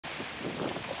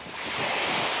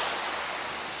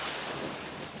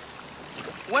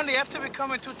Wendi, after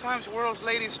becoming 2 times world's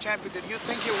ladies champion, did you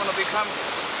think you were going to become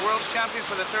world's champion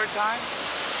for the 3rd time?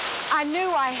 I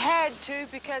knew I had to,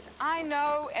 because I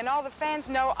know, and all the fans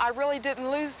know, I really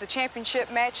didn't lose the championship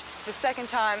match the 2nd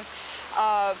time.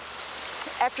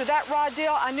 After that raw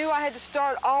deal, I knew I had to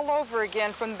start all over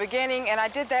again from the beginning, and I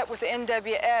did that with the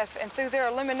NWF. And through their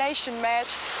elimination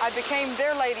match, I became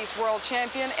their ladies world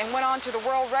champion and went on to the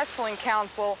World Wrestling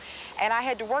Council. And I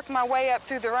had to work my way up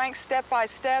through the ranks step by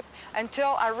step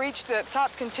until I reached the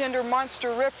top contender,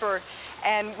 Monster Ripper.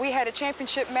 And we had a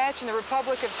championship match in the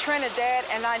Republic of Trinidad,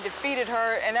 and I defeated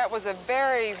her, and that was a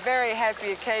very, very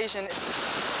happy occasion.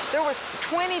 There was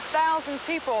 20,000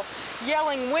 people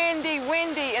yelling, "Wendi,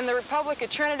 Wendi," in the Republic of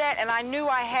Trinidad, and I knew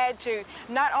I had to,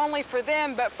 not only for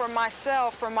them, but for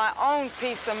myself, for my own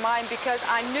peace of mind, because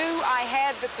I knew I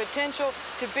had the potential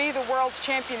to be the world's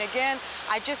champion again.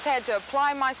 I just had to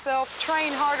apply myself,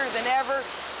 train harder than ever,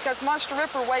 because Monster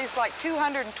Ripper weighs like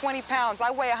 220 pounds.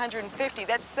 I weigh 150.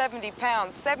 That's 70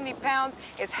 pounds. 70 pounds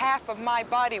is half of my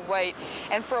body weight.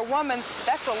 And for a woman,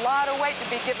 that's a lot of weight to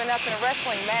be given up in a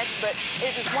wrestling match, but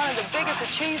it is one of the biggest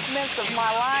achievements of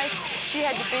my life. She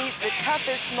had to be the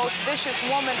toughest, most vicious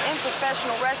woman in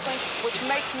professional wrestling, which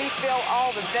makes me feel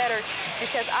all the better,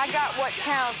 because I got what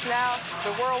counts now,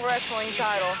 the World Wrestling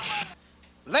title.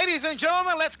 Ladies and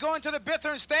gentlemen, let's go into the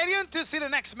Bithorn Stadium to see the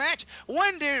next match.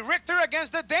 Wendi Richter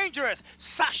against the dangerous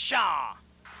Sasha.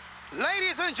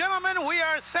 Ladies and gentlemen, we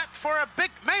are set for a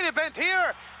big main event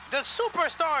here. The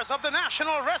superstars of the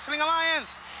National Wrestling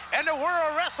Alliance and the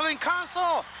World Wrestling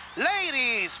Council.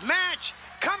 Ladies match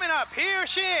coming up. Here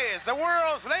she is, the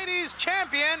world's ladies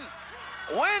champion,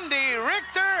 Wendi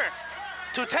Richter,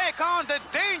 to take on the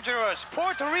dangerous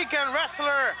Puerto Rican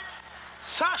wrestler,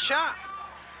 Sasha.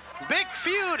 Big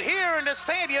feud here in the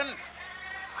stadium,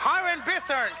 here in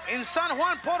Bithorn, in San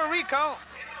Juan, Puerto Rico.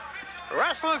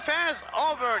 Wrestling fans,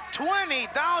 over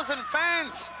 20,000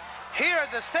 fans here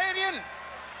at the stadium.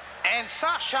 And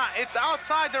Sasha, it's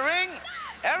outside the ring.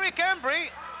 Eric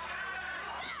Embry,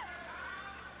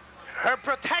 her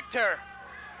protector,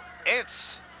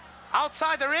 it's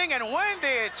outside the ring. And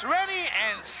Wendi, it's ready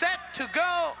and set to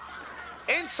go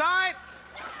inside.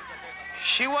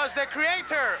 She was the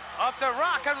creator of the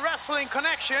Rock and Wrestling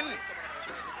Connection.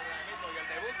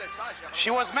 She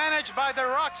was managed by the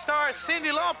rock star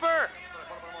Cyndi Lauper.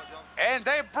 And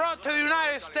they brought to the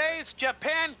United States,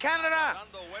 Japan, Canada,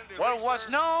 what was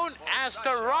known as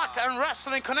the Rock and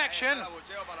Wrestling Connection.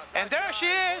 And there she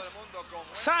is,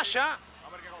 Sasha,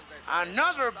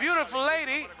 another beautiful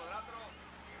lady.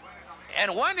 And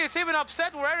Wendi is even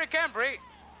upset with Eric Embry.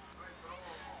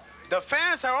 The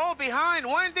fans are all behind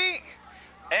Wendi.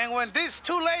 And when these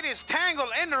 2 ladies tangle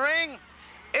in the ring,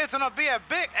 it's gonna be a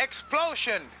big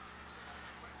explosion.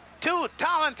 2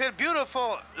 talented,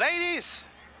 beautiful ladies.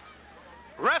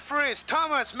 Referees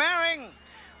Thomas Maring,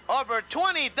 over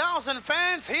 20,000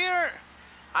 fans here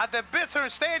at the Bithorn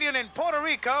Stadium in Puerto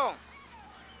Rico.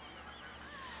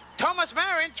 Thomas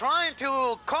Maring trying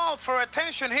to call for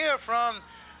attention here from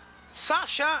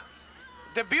Sasha,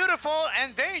 the beautiful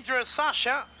and dangerous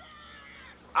Sasha,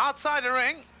 outside the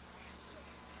ring.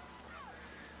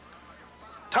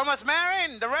 Thomas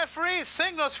Marin, the referee,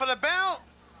 signals for the bell.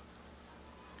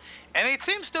 And it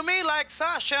seems to me like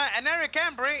Sasha and Eric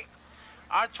Embry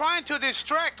are trying to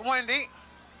distract Wendi.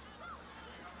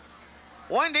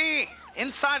 Wendi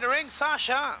inside the ring,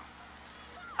 Sasha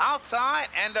outside,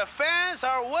 and the fans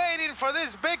are waiting for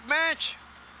this big match.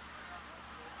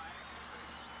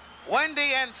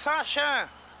 Wendi and Sasha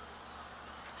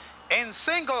in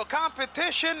single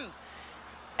competition.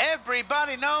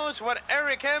 Everybody knows what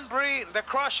Eric Embry, the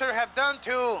Crusher, have done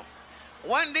to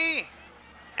Wendi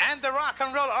and the Rock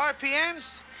and Roll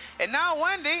RPMs. And now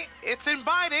Wendi, it's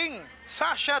inviting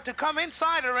Sasha to come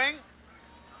inside the ring.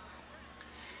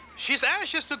 She's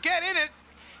anxious to get in it.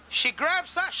 She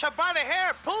grabs Sasha by the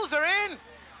hair, pulls her in,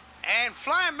 and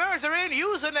flying mirrors her in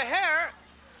using the hair.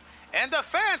 And the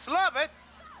fans love it.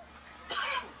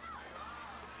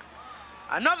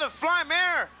 Another fly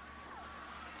mirror.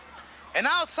 And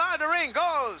outside the ring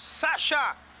goes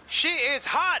Sasha. She is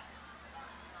hot.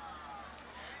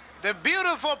 The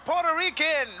beautiful Puerto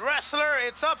Rican wrestler,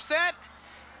 it's upset.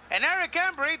 And Eric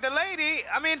Embry,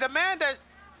 the man that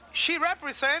she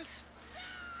represents,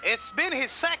 it's been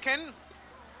his second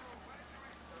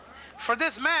for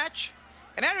this match.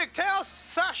 And Eric tells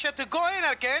Sasha to go in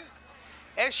again,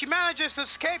 and she manages to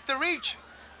escape the reach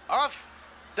of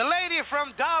the lady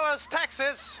from Dallas,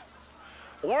 Texas,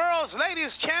 world's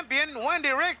ladies champion,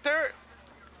 Wendi Richter.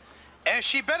 And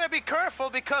she better be careful,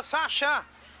 because Sasha,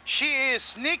 she is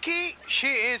sneaky, she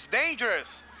is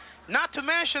dangerous. Not to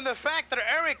mention the fact that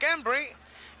Eric Embry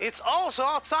It's also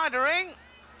outside the ring.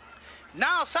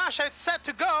 Now Sasha is set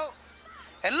to go.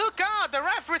 And look out, the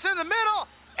referee's in the middle.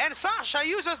 And Sasha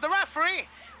uses the referee,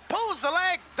 pulls the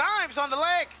leg, dives on the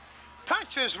leg,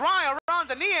 punches right around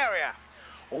the knee area.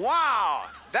 Wow,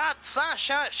 that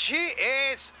Sasha, she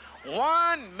is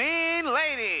one mean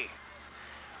lady.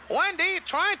 Wendi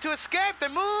trying to escape the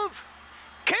move,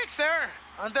 kicks her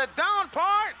on the down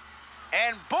part,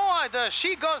 and boy, does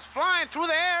she goes flying through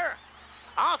the air.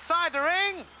 Outside the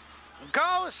ring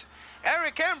goes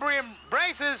Eric Embry,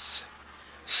 embraces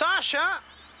Sasha,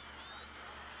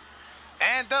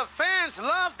 and the fans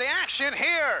love the action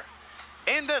here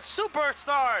in the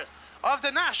superstars of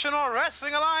the National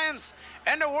Wrestling Alliance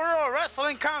and the World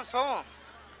Wrestling Council.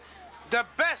 The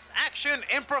best action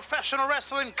in professional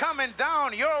wrestling coming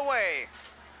down your way.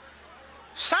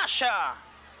 Sasha,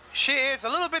 she is a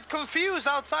little bit confused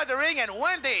outside the ring, and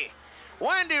Wendi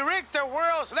Richter,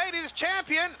 World's Ladies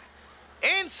Champion,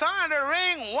 inside the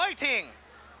ring waiting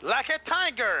like a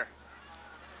tiger.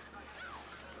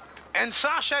 And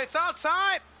Sasha is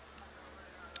outside.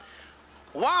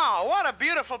 Wow, what a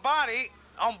beautiful body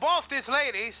on both these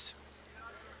ladies.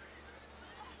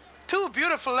 Two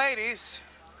beautiful ladies.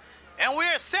 And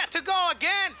we're set to go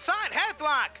again. Side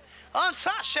headlock on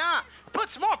Sasha.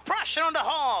 Puts more pressure on the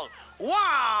hole.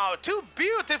 Wow, two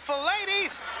beautiful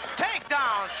ladies.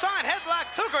 Takedown. Side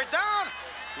headlock took her down.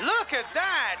 Look at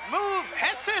that move.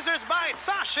 Head scissors by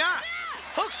Sasha.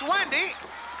 Hooks Wendi.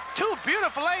 Two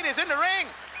beautiful ladies in the ring.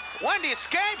 Wendi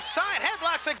escapes. Side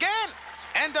headlocks again.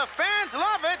 And the fans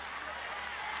love it.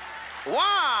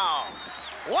 Wow.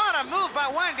 What a move by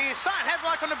Wendi. Side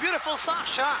headlock on the beautiful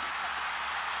Sasha.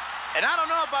 And I don't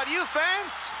know about you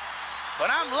fans,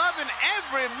 but I'm loving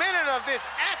every minute of this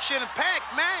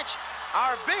action-packed match.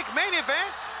 Our big main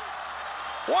event.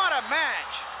 What a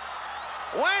match.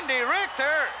 Wendi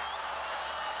Richter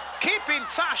keeping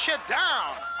Sasha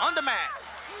down on the mat.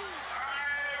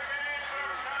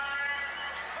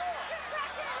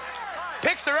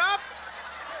 Picks her up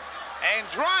and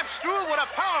drives through with a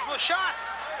powerful shot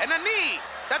and a knee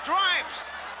that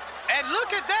drives. And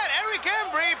look at that, Eric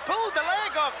Embry pulled the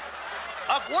leg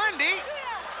of Wendi,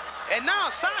 and now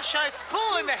Sasha is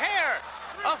pulling the hair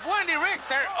of Wendi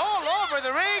Richter all over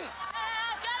the ring.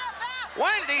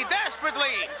 Wendi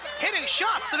desperately hitting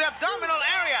shots to the abdominal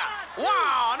area.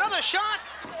 Wow, another shot,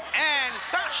 and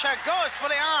Sasha goes for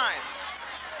the eyes.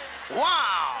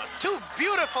 Wow, two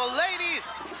beautiful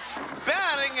ladies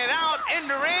battling it out in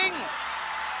the ring.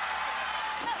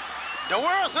 The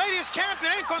World's Ladies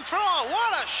Champion in control.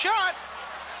 What a shot.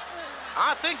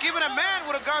 I think even a man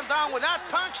would have gone down with that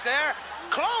punch there.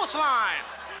 Clothesline.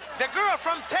 The girl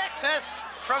from Texas,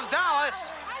 from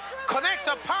Dallas, connects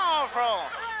a powerful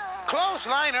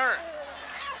clothesliner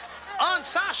on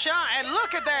Sasha, and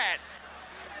look at that.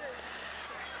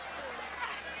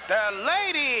 The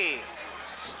lady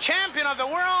champion of the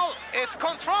world is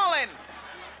controlling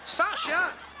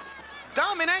Sasha,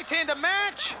 dominating the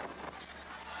match.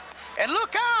 And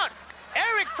look out!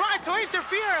 Eric tried to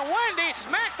interfere and Wendi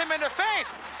smacked him in the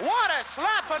face. What a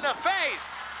slap on the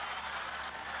face.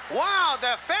 Wow,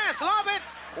 the fans love it.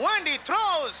 Wendi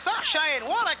throws Sasha in.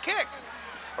 What a kick.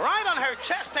 Right on her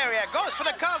chest area. Goes for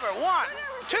the cover. 1,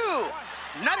 2.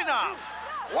 Not enough.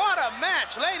 What a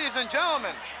match, ladies and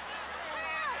gentlemen.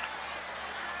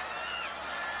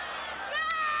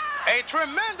 A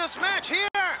tremendous match here.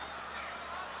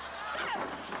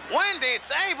 Wendi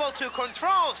is able to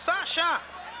control Sasha.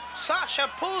 Sasha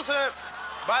pulls her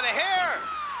by the hair.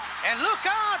 And look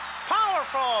out,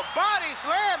 powerful body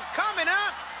slam coming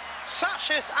up.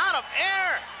 Sasha's out of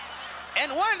air.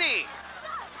 And Wendi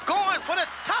going for the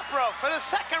top rope, for the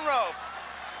second rope.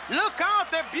 Look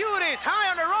out, the beauties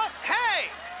high on the ropes. Hey,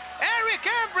 Eric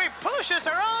Embry pushes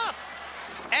her off.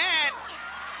 And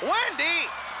Wendi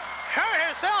hurt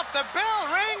herself. The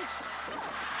bell rings.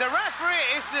 The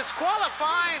referee is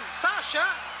disqualifying Sasha.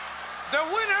 The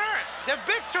winner, the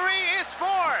victory is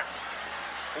for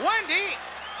Wendi.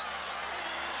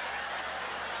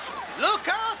 Look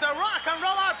out, the rock and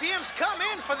roll RPMs come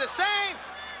in for the save.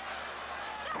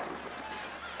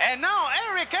 And now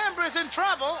Eric Embry is in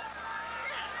trouble.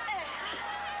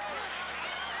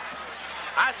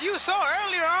 As you saw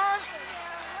earlier on,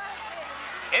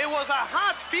 it was a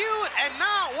hot feud, and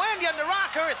now Wendi and the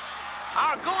Rockers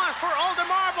are going for all the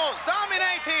marbles,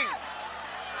 dominating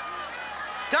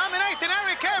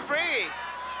Eric Embry.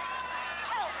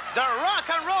 The rock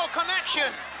and roll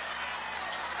connection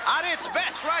at its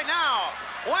best right now.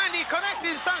 Wendi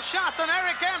connecting some shots on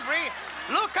Eric Embry.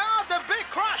 Look out, the big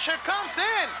crusher comes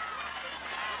in.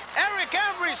 Eric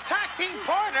Embry's tag team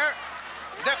partner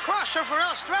The Crusher for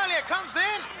Australia comes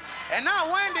in, and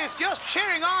now Wendy's just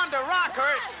cheering on the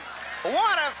Rockers.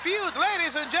 What a feud,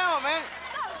 ladies and gentlemen.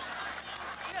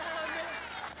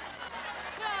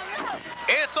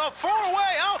 It's a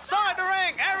four-way outside the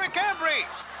ring. Eric Embry,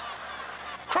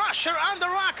 Crusher and the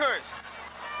Rockers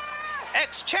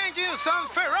exchanging some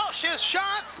ferocious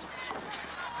shots.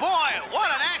 Boy, what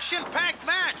an action-packed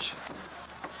match.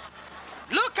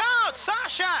 Look out,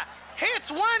 Sasha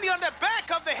hits Wendi on the back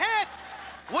of the head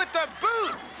with the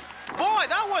boot. Boy,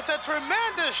 that was a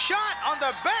tremendous shot on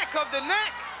the back of the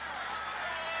neck.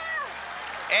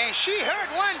 And she hurt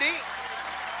Wendi.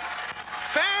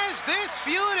 Fans, this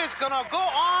feud is gonna go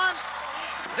on.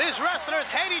 These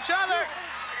wrestlers hate each other.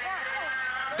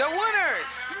 The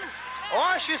winners, or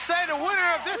I should say the winner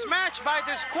of this match by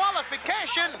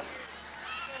disqualification,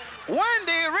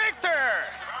 Wendi Richter,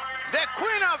 the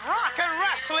queen of rock and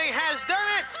wrestling, has done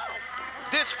it.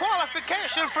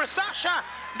 Disqualification for Sasha.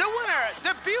 The winner,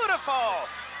 the beautiful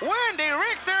Wendi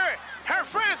Richter. Her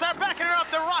friends are backing her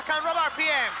up the rock and roll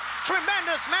RPMs.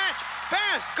 Tremendous match.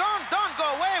 Fans, don't go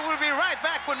away. We'll be right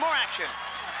back with more action.